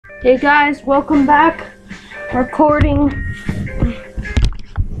Hey guys, welcome back. Recording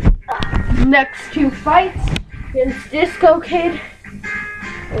next two fights against Disco Kid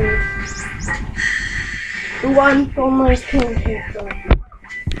and the one formerly King Kid.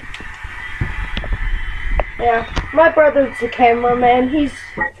 Yeah, my brother's the cameraman. He's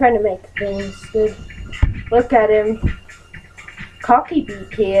trying to make things good. Look at him. Cocky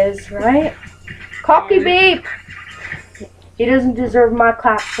beep he is, right? Cocky beep! He doesn't deserve my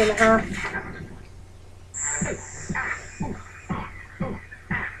claps and a half.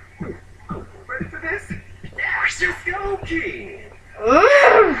 Ready for this? Disco Kid!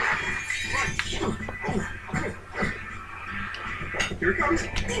 Here it comes.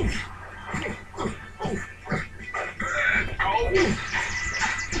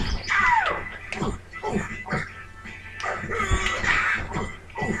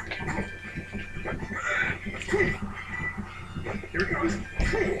 Here it comes.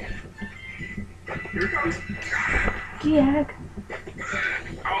 Here it comes. Gag.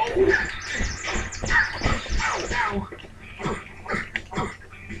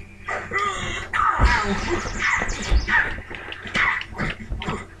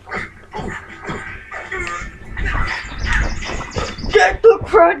 Get the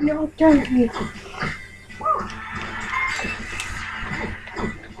crud knocked out of me.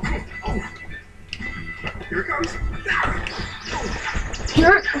 Here it comes.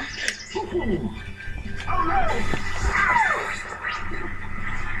 Jerk.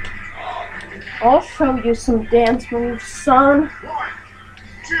 I'll show you some dance moves, son. 1,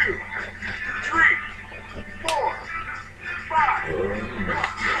 2, 3, 4, 5.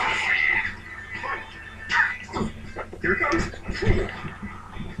 Here it comes.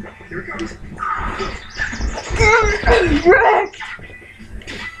 Here it comes. Wrecked.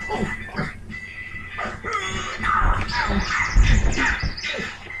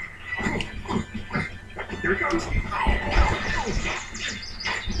 Here it comes.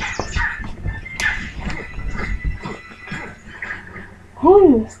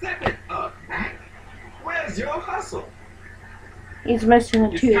 Ooh, Step it up, Mac. Where's your hustle? he's missing a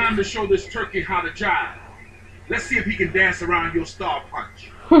It's tooth. time to show this turkey how to jive. Let's see if he can dance around your star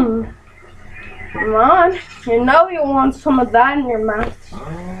punch. Come on, you know you want some of that in your mouth.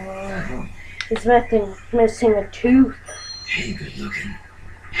 He's missing a tooth. Hey, good looking.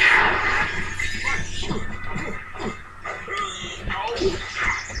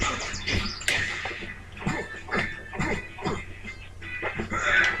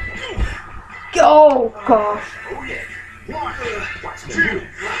 Oh gosh. Oh yeah. 1, 2,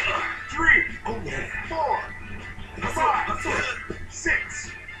 3, 4, 5,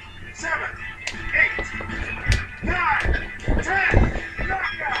 6, 7, 8, 9, 10.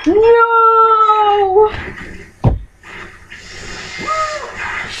 Knockout. No!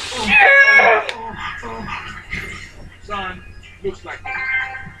 Son, looks like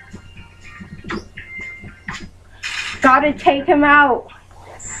Gotta take him out.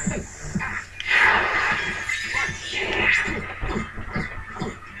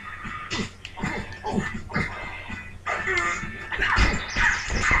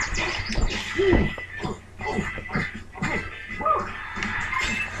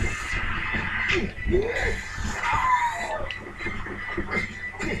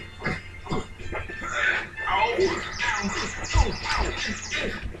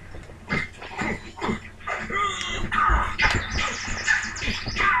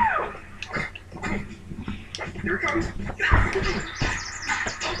 Here it comes.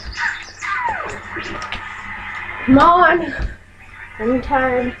 Come on.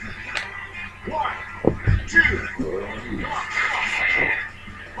 Anytime. 1, 2.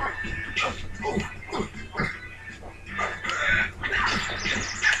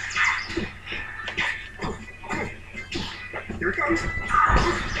 Here it comes.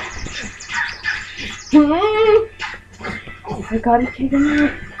 I gotta take him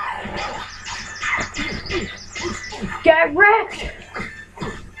out. Get wrecked!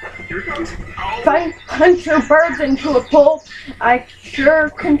 Here it comes. If I punch your birds into a pole, I sure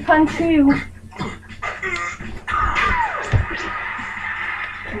can punch you.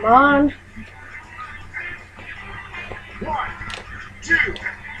 Come on. 1, 2, 3.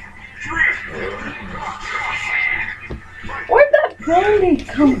 Where'd that bony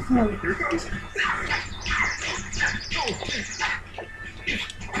come from? Here it comes.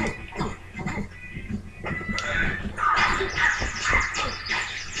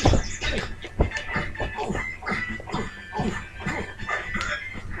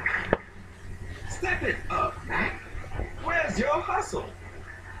 Step it up, Mac. Where's your hustle?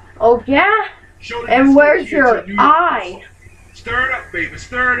 Oh yeah? show the And disco where's kids your in New York. eye? Stir it up, baby.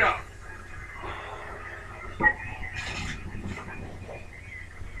 Stir it up.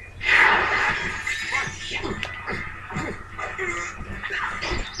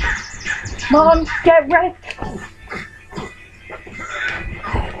 Mom, get wrecked.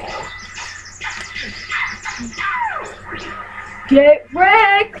 Get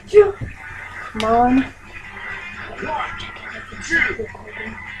wrecked. Come on. 1, 2,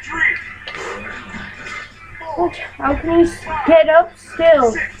 3, 4, What? How can you get up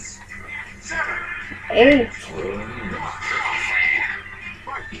still? 6, 7, 8.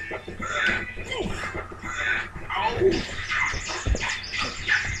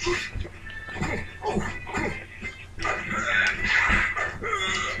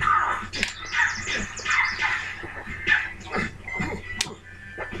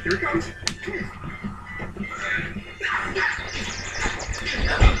 Here it comes.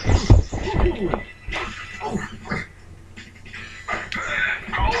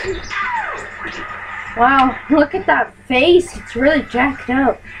 Wow, look at that face. It's really jacked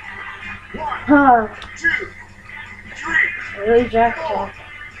up. 1, Huh, 2, 3, really jacked up.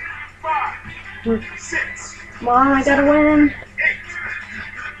 5, 6, Come on, I gotta win. 8,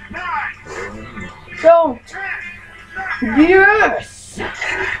 9, Don't. 10. Yes!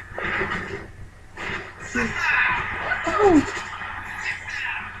 Oh.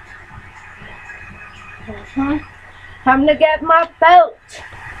 Time to get my belt.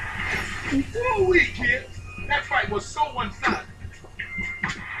 Out Wii, kid. That fight was so one-sided.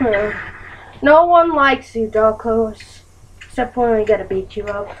 No one likes you, Dark Horse. Except when we gotta beat you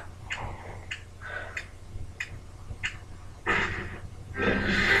up.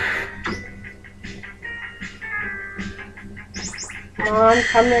 Come on,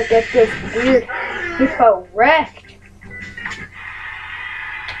 time to get this weird hippo wrecked.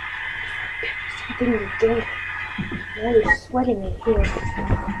 Something good. I'm really sweating in here.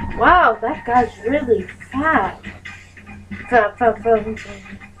 Wow, that guy's really fat.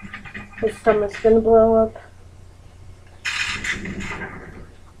 His stomach's gonna blow up.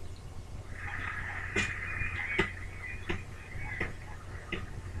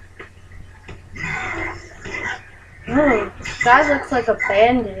 Oh, guy looks like a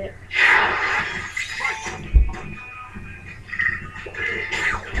bandit.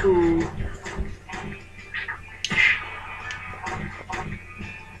 Ooh.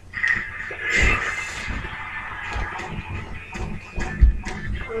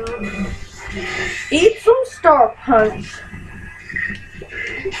 Eat some Star Punch.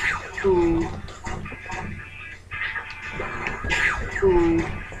 Ooh. Ooh.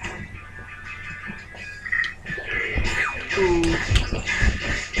 Ooh.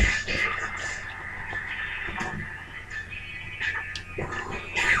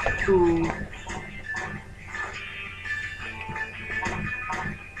 Ooh.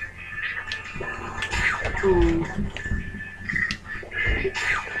 Ooh.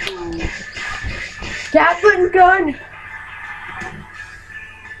 Ooh. Gatling gun.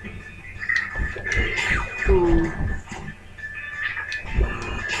 Ooh.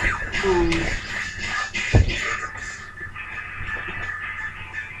 Ooh.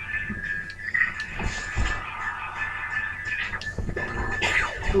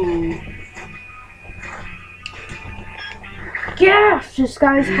 Ooh. Gosh, this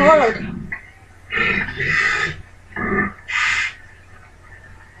guy's hard.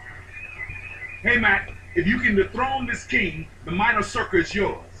 Hey, Matt, if you can dethrone this king, the minor circle is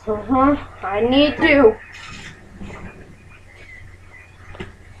yours. I need to.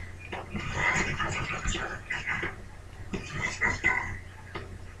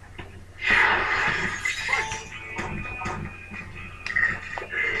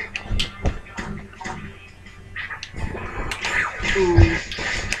 Ooh.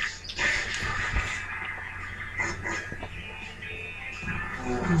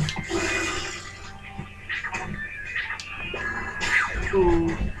 Ooh.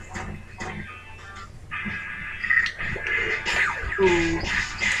 Ooh.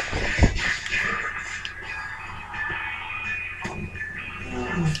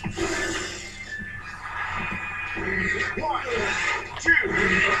 One, two,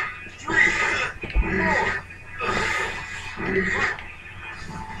 three, four.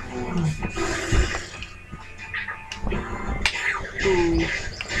 Ooh.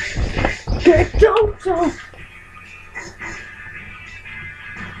 Get down.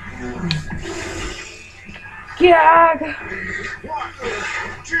 Gag. 1,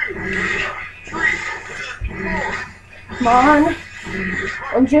 2, 3, 4. Come on.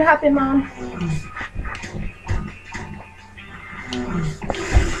 Aren't you happy, Mom?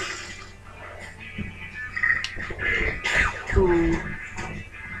 Ooh.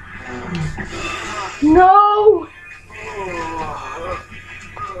 No!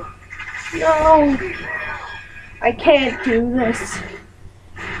 No! I can't do this.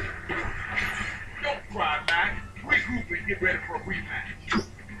 Don't cry, Mac. Regroup and get ready for a rematch.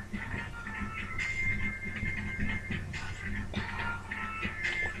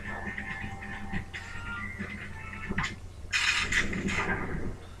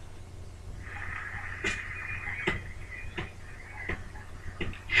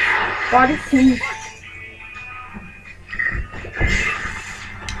 Body team.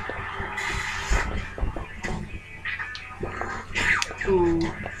 Ooh.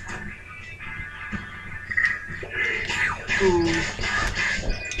 Ooh.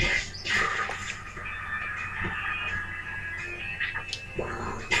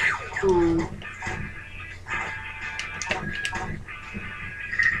 Ooh.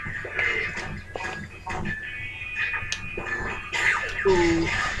 Ooh.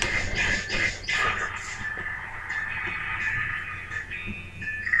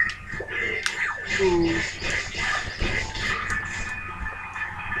 Ooh.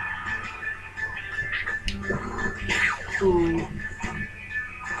 Ooh.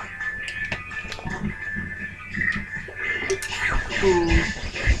 Ooh.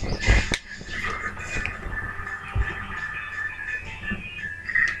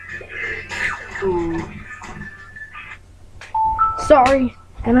 Ooh. Sorry,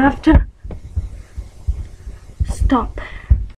 gonna have to stop.